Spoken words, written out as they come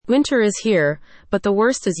Winter is here, but the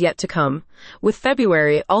worst is yet to come. With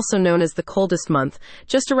February, also known as the coldest month,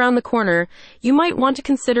 just around the corner, you might want to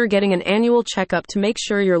consider getting an annual checkup to make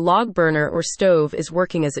sure your log burner or stove is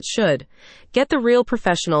working as it should. Get the real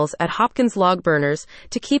professionals at Hopkins Log Burners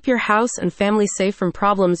to keep your house and family safe from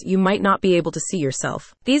problems you might not be able to see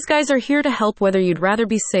yourself. These guys are here to help whether you'd rather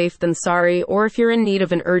be safe than sorry or if you're in need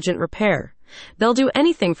of an urgent repair. They'll do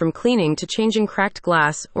anything from cleaning to changing cracked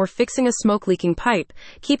glass or fixing a smoke-leaking pipe,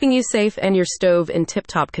 keeping you safe and your stove in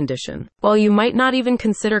tip-top condition. While you might not even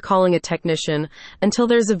consider calling a technician until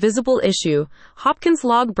there's a visible issue, Hopkins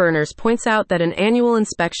Log Burners points out that an annual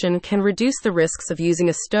inspection can reduce the risks of using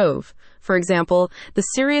a stove. For example, the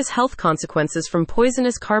serious health consequences from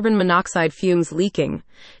poisonous carbon monoxide fumes leaking.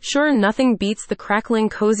 Sure, nothing beats the crackling,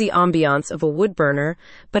 cozy ambiance of a wood burner,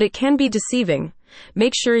 but it can be deceiving.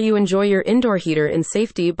 Make sure you enjoy your indoor heater in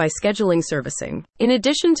safety by scheduling servicing. In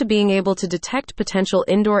addition to being able to detect potential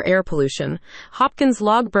indoor air pollution, Hopkins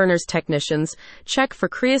Log Burners technicians check for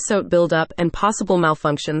creosote buildup and possible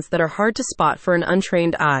malfunctions that are hard to spot for an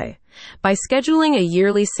untrained eye. By scheduling a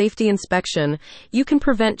yearly safety inspection, you can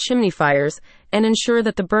prevent chimney fires and ensure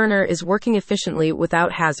that the burner is working efficiently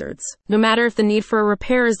without hazards. No matter if the need for a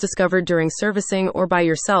repair is discovered during servicing or by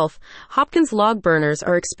yourself, Hopkins Log Burners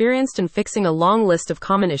are experienced in fixing a long list of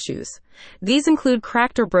common issues. These include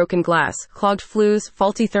cracked or broken glass, clogged flues,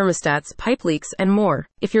 faulty thermostats, pipe leaks, and more.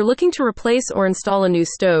 If you're looking to replace or install a new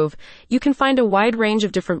stove, you can find a wide range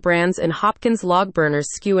of different brands in Hopkins Log Burners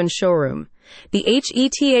SKU and showroom. The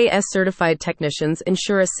HETAS certified technicians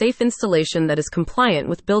ensure a safe installation that is compliant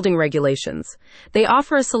with building regulations. They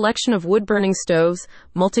offer a selection of wood-burning stoves,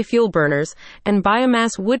 multi-fuel burners, and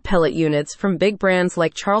biomass wood pellet units from big brands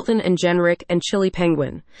like Charlton and Genrick and Chili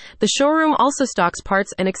Penguin. The showroom also stocks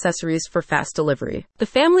parts and accessories for fast delivery. The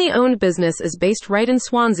family-owned business is based right in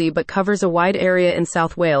Swansea but covers a wide area in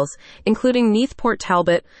South Wales, including Neath Port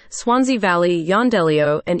Talbot, Swansea Valley,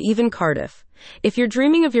 Yondelio, and even Cardiff. If you're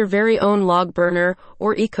dreaming of your very own log burner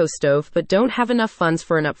or eco stove but don't have enough funds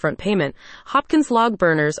for an upfront payment, Hopkins Log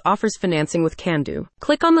Burners offers financing with Can-Do.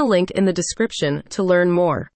 Click on the link in the description to learn more.